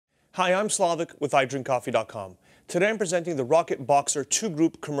Hi, I'm Slavik with iDrinkCoffee.com. Today I'm presenting the Rocket Boxer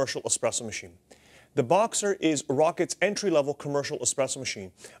 2-group commercial espresso machine. The Boxer is Rocket's entry-level commercial espresso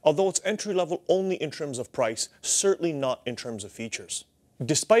machine, although it's entry-level only in terms of price, certainly not in terms of features.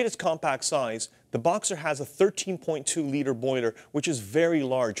 Despite its compact size, the Boxer has a 13.2-liter boiler, which is very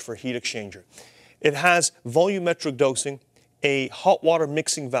large for a heat exchanger. It has volumetric dosing, a hot water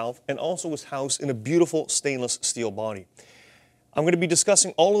mixing valve, and also is housed in a beautiful stainless steel body. I'm going to be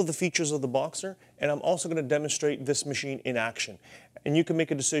discussing all of the features of the Boxer, and I'm also going to demonstrate this machine in action. And you can make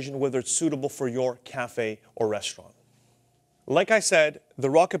a decision whether it's suitable for your cafe or restaurant. Like I said, the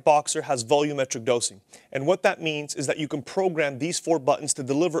Rocket Boxer has volumetric dosing. And what that means is that you can program these 4 buttons to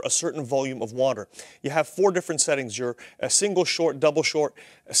deliver a certain volume of water. You have 4 different settings. You're a single short, double short,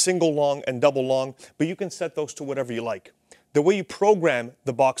 a single long, and double long, but you can set those to whatever you like. The way you program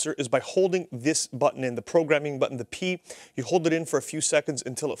the Boxer is by holding this button in, the programming button, the P. You hold it in for a few seconds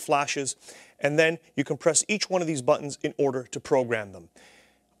until it flashes, and then you can press each one of these buttons in order to program them.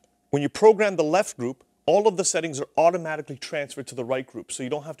 When you program the left group, all of the settings are automatically transferred to the right group, so you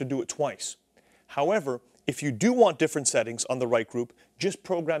don't have to do it twice. However, if you do want different settings on the right group, just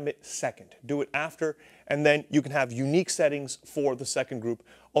program it second. Do it after, and then you can have unique settings for the second group,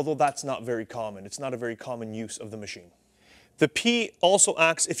 although that's not very common. It's not a very common use of the machine. The P also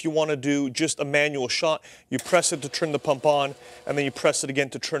acts if you want to do just a manual shot. You press it to turn the pump on, and then you press it again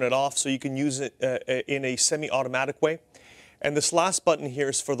to turn it off, so you can use it in a semi-automatic way. And this last button here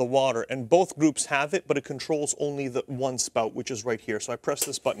is for the water, and both groups have it, but it controls only the one spout, which is right here. So I press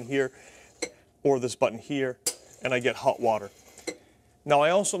this button here, or this button here, and I get hot water. Now,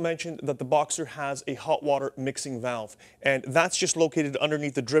 I also mentioned that the Boxer has a hot water mixing valve, and that's just located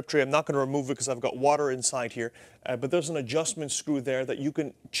underneath the drip tray. I'm not going to remove it because I've got water inside here, but there's an adjustment screw there that you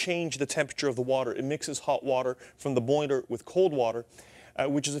can change the temperature of the water. It mixes hot water from the boiler with cold water,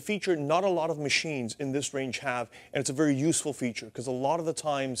 which is a feature not a lot of machines in this range have, and it's a very useful feature because a lot of the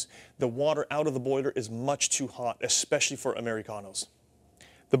times the water out of the boiler is much too hot, especially for Americanos.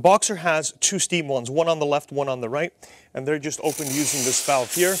 The Boxer has 2 steam ones, one on the left, one on the right, and they're just opened using this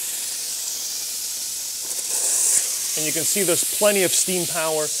valve here. And you can see there's plenty of steam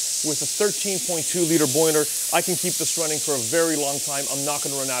power with a 13.2-liter boiler. I can keep this running for a very long time. I'm not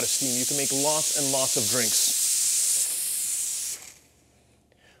going to run out of steam. You can make lots and lots of drinks.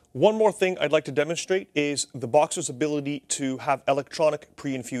 One more thing I'd like to demonstrate is the Boxer's ability to have electronic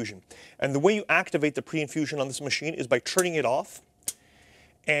pre-infusion. And the way you activate the pre-infusion on this machine is by turning it off,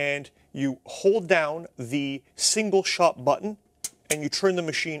 and you hold down the single shot button and you turn the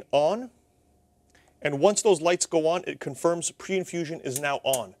machine on, and once those lights go on, it confirms pre-infusion is now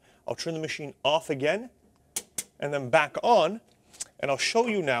on. I'll turn the machine off again and then back on, and I'll show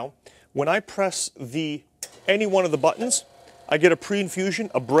you now when I press any one of the buttons, I get a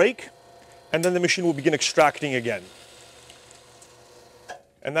pre-infusion, a break, and then the machine will begin extracting again.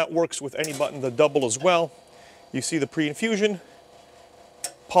 And that works with any button, the double as well. You see the pre-infusion,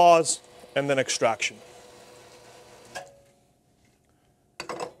 pause, and then extraction.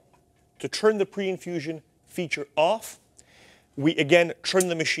 To turn the pre-infusion feature off, we again turn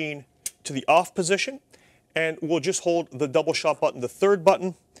the machine to the off position, and we'll just hold the double shot button, the third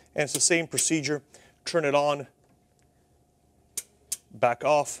button, and it's the same procedure. Turn it on, back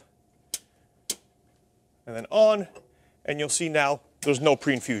off, and then on, and you'll see now there's no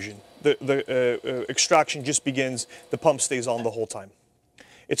pre-infusion. The extraction just begins, the pump stays on the whole time.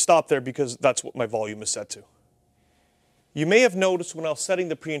 It stopped there because that's what my volume is set to. You may have noticed when I was setting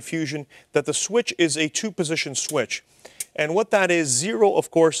the pre-infusion that the switch is a 2-position switch. And what that is, 0 of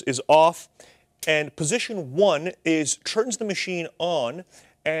course is off, and position 1 turns the machine on,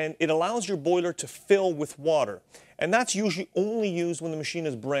 and it allows your boiler to fill with water. And that's usually only used when the machine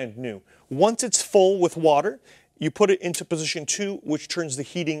is brand new. Once it's full with water, you put it into position 2, which turns the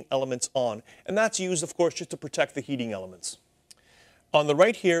heating elements on. And that's used, of course, just to protect the heating elements. On the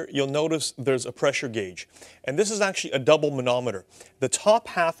right here, you'll notice there's a pressure gauge, and this is actually a double manometer. The top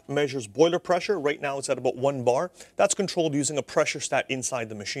half measures boiler pressure. Right now it's at about 1 bar. That's controlled using a pressure stat inside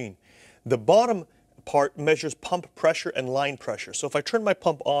the machine. The bottom part measures pump pressure and line pressure. So if I turn my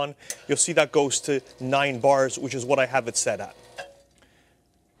pump on, you'll see that goes to 9 bars, which is what I have it set at.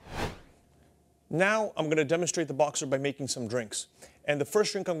 Now I'm going to demonstrate the Boxer by making some drinks. And the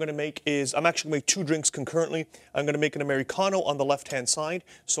first drink I'm going to make is, I'm actually going to make 2 drinks concurrently. I'm going to make an americano on the left-hand side.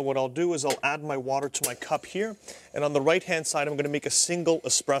 So what I'll do is I'll add my water to my cup here. And on the right-hand side, I'm going to make a single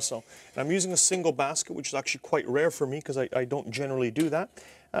espresso. And I'm using a single basket, which is actually quite rare for me because I don't generally do that.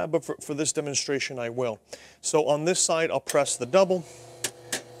 But for this demonstration, I will. So on this side, I'll press the double.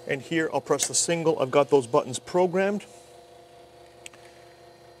 And here, I'll press the single. I've got those buttons programmed.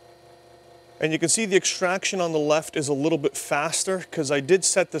 And you can see the extraction on the left is a little bit faster because I did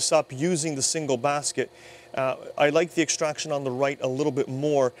set this up using the single basket. I like the extraction on the right a little bit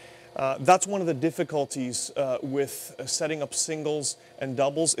more. That's one of the difficulties with setting up singles and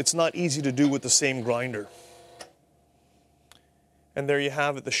doubles. It's not easy to do with the same grinder. And there you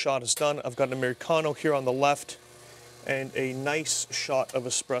have it, the shot is done. I've got an americano here on the left and a nice shot of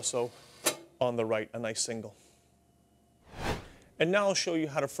espresso on the right, a nice single. And now I'll show you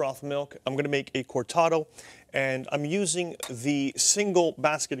how to froth milk. I'm going to make a cortado, and I'm using the single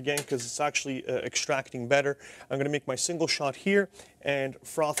basket again because it's actually extracting better. I'm going to make my single shot here and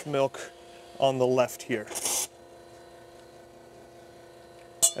froth milk on the left here.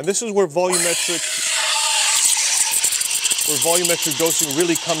 And this is where volumetric dosing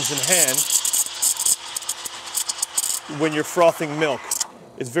really comes in hand when you're frothing milk.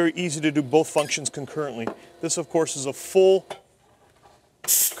 It's very easy to do both functions concurrently. This, of course, is a full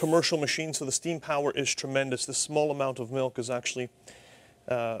commercial machine, so the steam power is tremendous. This small amount of milk is actually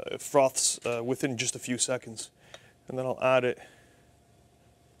froths within just a few seconds. And then I'll add it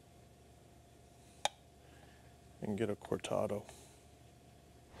and get a cortado.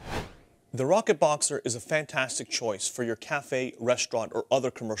 The Rocket Boxer is a fantastic choice for your cafe, restaurant, or other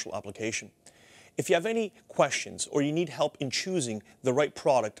commercial application. If you have any questions or you need help in choosing the right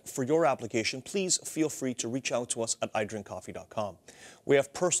product for your application, please feel free to reach out to us at idrinkcoffee.com. We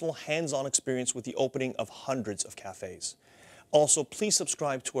have personal hands-on experience with the opening of hundreds of cafes. Also, please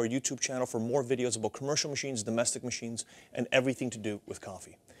subscribe to our YouTube channel for more videos about commercial machines, domestic machines, and everything to do with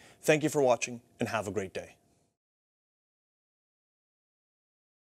coffee. Thank you for watching and have a great day.